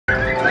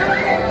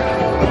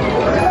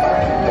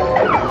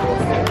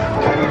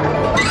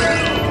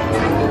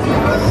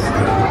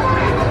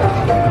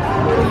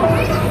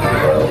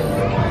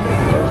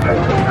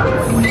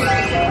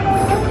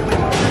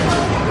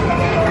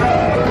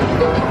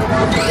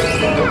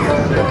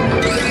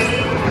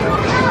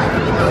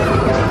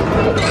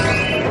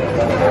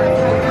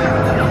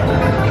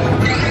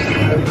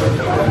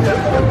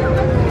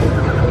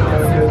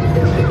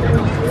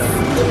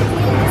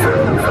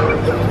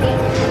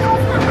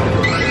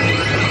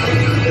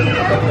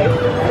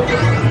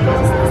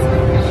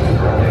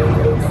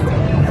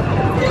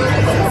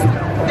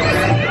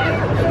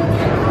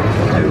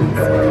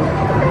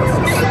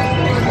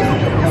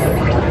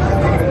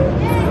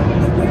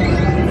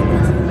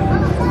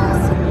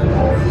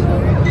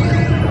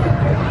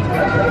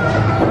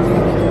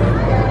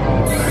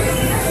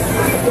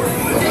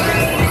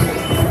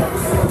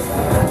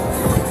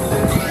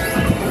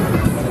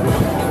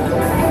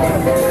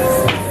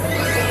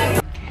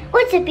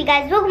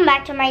guys, welcome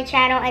back to my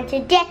channel, and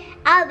today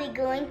I'll be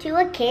going to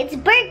a kid's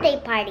birthday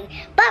party.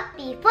 But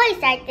before you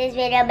start this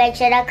video, make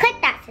sure to click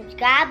that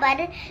subscribe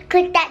button,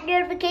 click that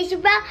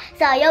notification bell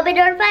so you'll be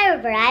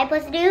notified whenever I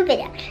post a new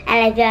video.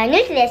 And if you're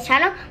new to this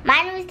channel,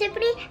 my name is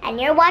Tiffany and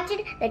you're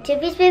watching the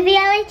Tiffy Spiffy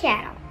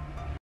channel.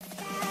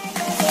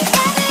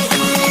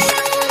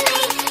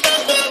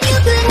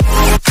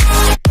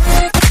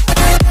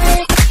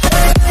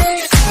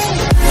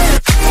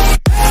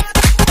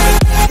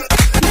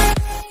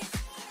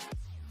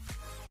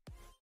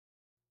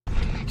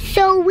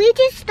 So we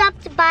just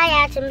stopped by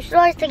at some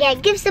stores to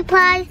get gift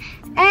supplies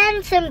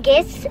and some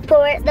gifts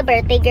for the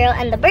birthday girl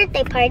and the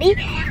birthday party.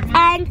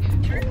 And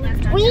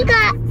we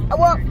got,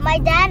 well, my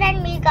dad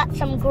and me got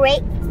some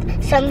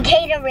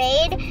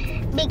Gatorade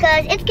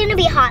because it's gonna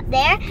be hot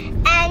there.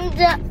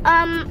 And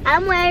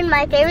I'm wearing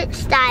my favorite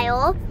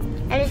style,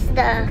 and it's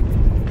the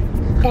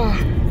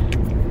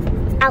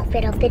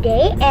outfit of the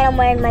day. And I'm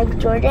wearing my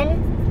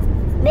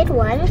Jordan mid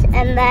ones,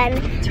 and then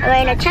I'm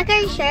wearing a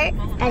checkered shirt,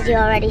 as you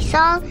already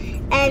saw,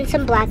 and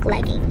some black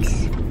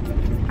leggings.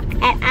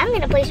 And I'm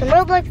gonna play some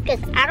Roblox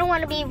because I don't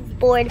want to be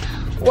bored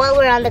while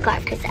we're on the car,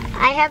 because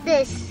I have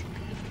this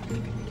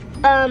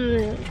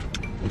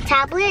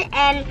tablet,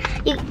 and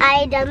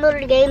I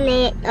downloaded a game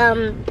named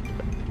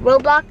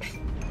Roblox.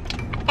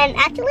 And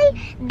actually,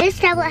 this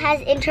tablet has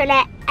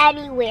internet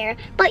anywhere,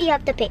 but you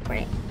have to pay for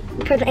it,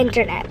 for the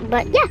internet.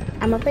 But yeah,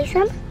 I'm gonna play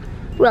some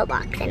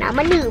Roblox, and I'm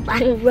a noob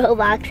on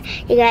Roblox.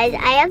 You guys,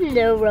 I have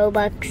no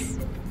Robux,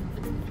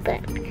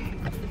 but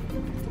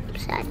I'm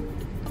sad.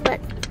 But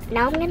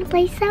now I'm gonna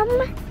play some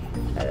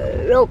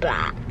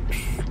Roblox.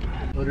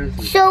 What is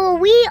it? So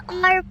we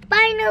are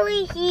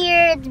finally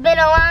here. It's been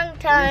a long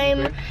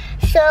time.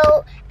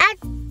 So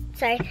it's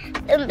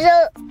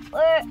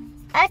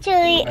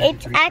actually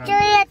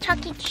at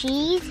Chuck E.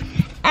 Cheese,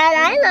 and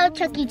I love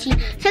Chuck E. Cheese.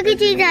 Chuck E.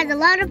 Cheese has a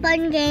lot of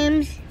fun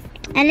games,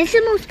 and it's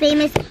the most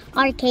famous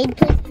arcade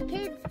place for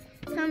kids.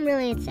 So I'm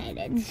really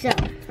excited. So,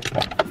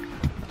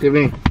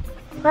 Tiffany,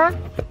 huh?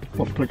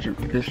 we'll put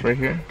this right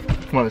here.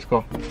 Come on, let's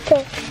go.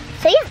 Okay.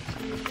 So yeah,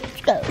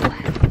 let's go.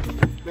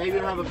 Maybe you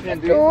don't have a pen,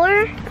 dude.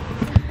 Door,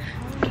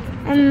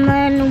 and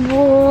then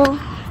we'll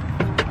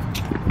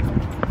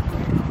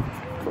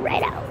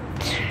right out.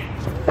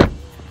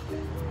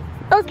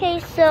 Okay,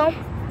 so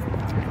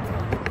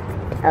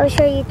I'll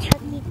show you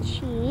Chuck E.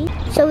 Cheese.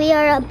 So we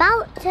are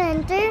about to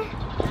enter.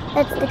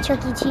 That's the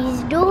Chuck E.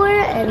 Cheese door,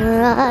 and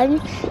I'm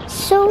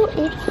so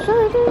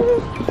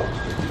excited.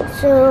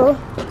 So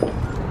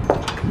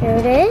here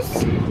it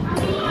is.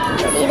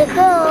 Ready to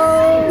go.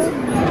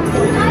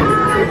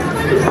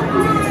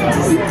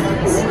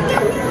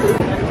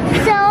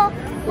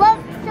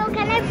 So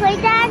can I play,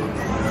 Dad?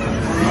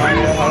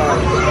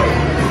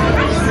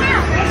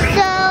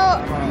 So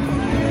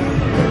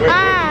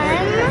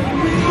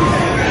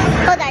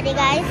hold on, you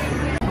guys.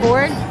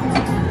 Board?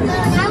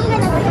 I'm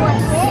gonna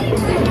swipe it.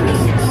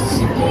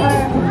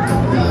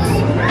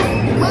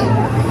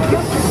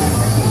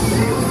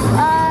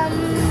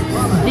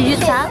 Did you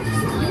tap?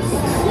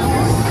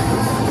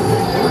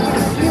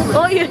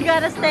 Oh, you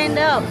gotta stand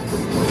up.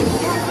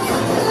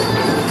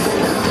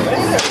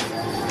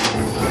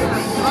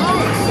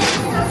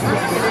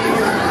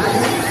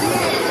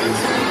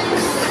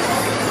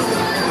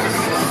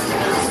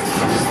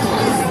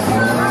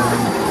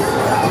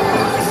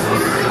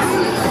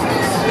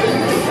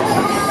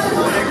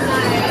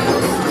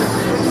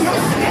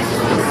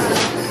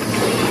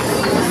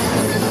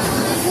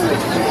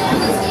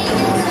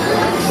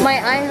 My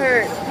eye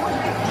hurt.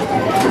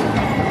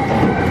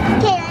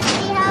 Okay, let's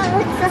see how it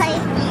looks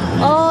like.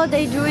 Oh,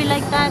 they drew it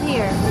like that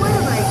here. What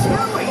am I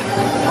doing?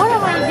 What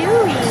am I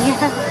doing?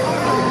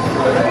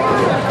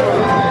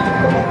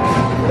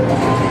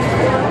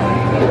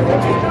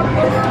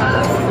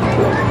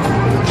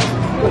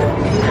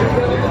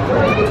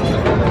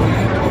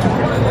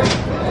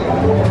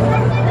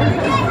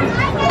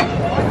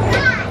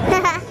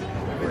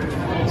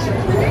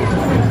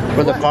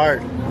 For the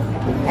card.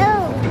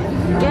 Oh,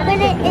 but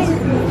it is.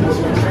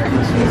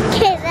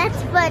 Okay, that's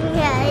fun,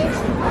 guys.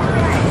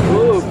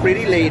 Ooh,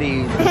 pretty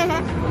ladies. I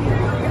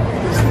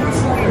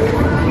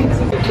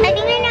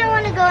think right now I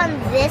want to go on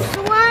this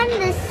one,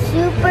 this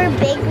super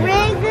big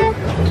rig.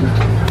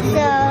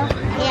 So,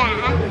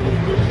 yeah.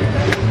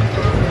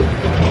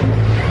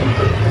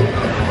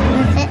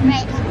 That's it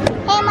right now.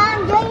 Hey, Mom,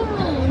 join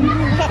me.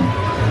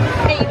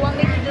 Hey, you want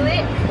me to do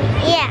it?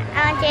 Yeah, I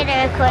want you to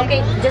record.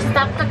 Okay, just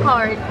stop the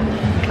card.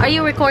 Are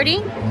you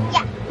recording?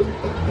 Yeah.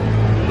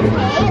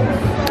 Okay,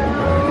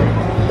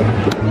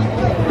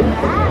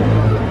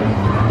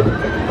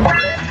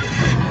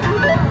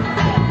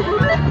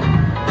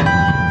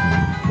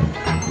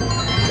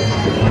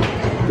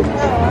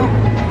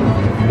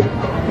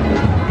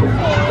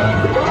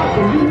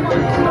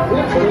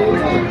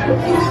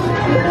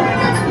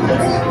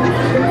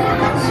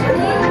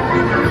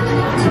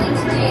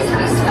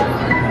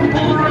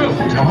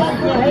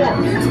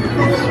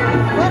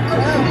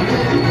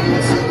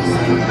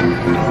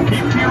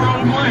 Keep to your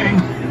own lane.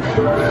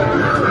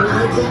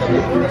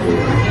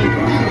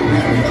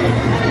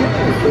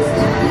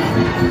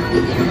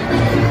 It's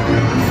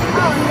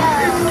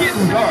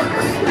getting dark.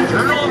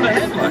 Turn on the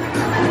headlights.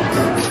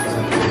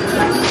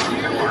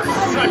 You are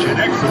such an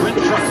excellent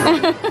truck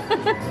driver.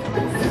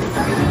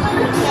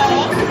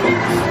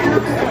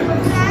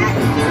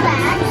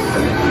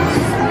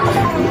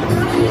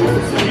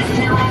 Keep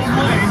to your own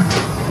lane.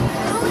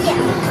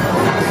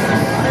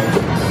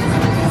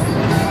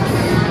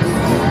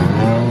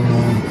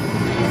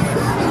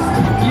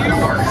 You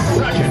are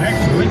such an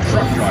excellent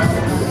truck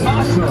driver.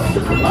 Awesome.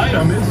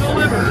 Item is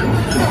delivered.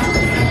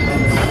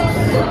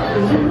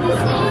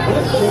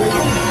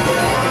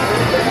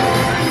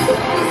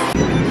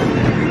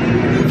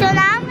 So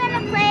now I'm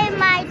gonna play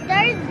my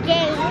third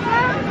game,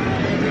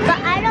 but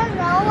I don't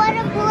know what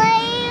to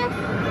play.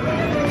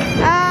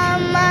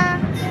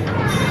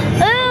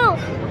 Ooh,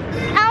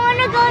 I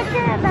wanna go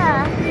to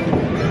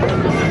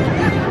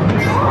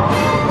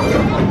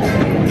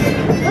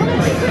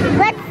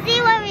let's see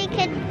where we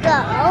could go.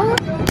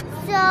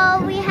 So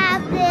we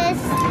have this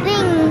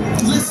thing.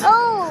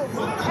 Oh,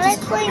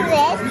 let's play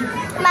this.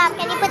 Mom,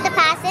 can you put the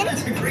pass in?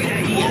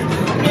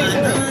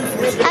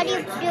 How do you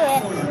do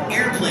it?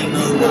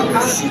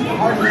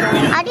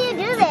 How do you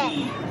do that?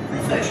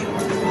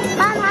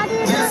 Mom, how do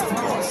you do it?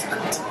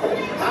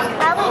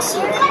 How do you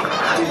do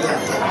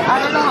it? I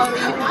don't know how to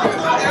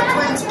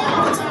use it.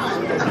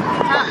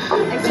 Tap. I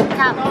think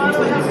tap.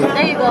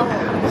 There you go.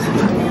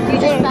 You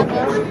just tap it.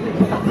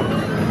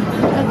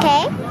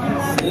 Okay.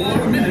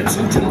 4 minutes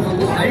until the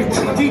live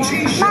TV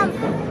show. Mom.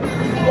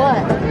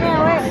 What? Yeah,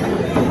 where?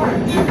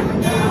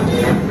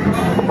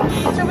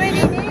 It's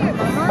already there,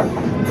 Mama.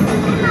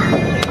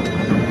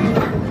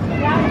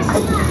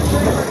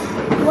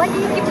 Why do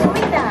you keep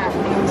doing that?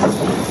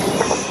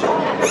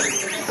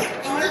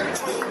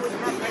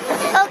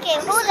 Okay,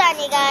 hold on,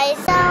 you guys.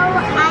 So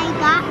I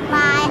got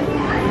my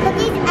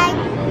cookies, egg,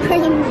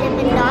 cream,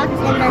 Dippin' Dots,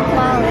 and they're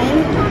falling.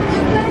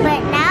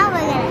 But now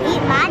we're gonna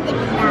eat my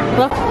Dippin' Dots.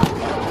 Look.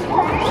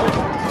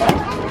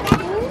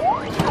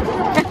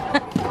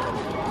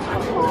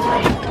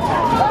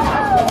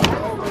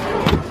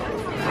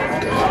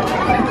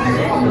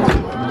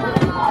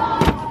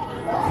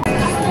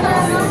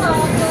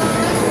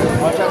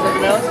 Watch out,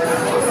 something else?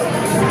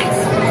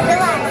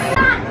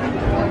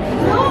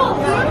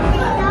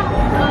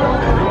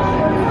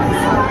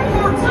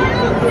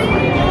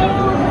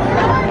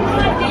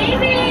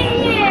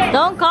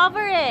 Don't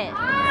cover it.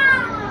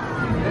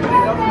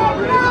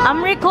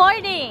 I'm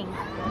recording.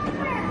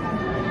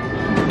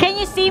 Can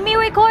you see me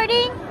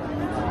recording?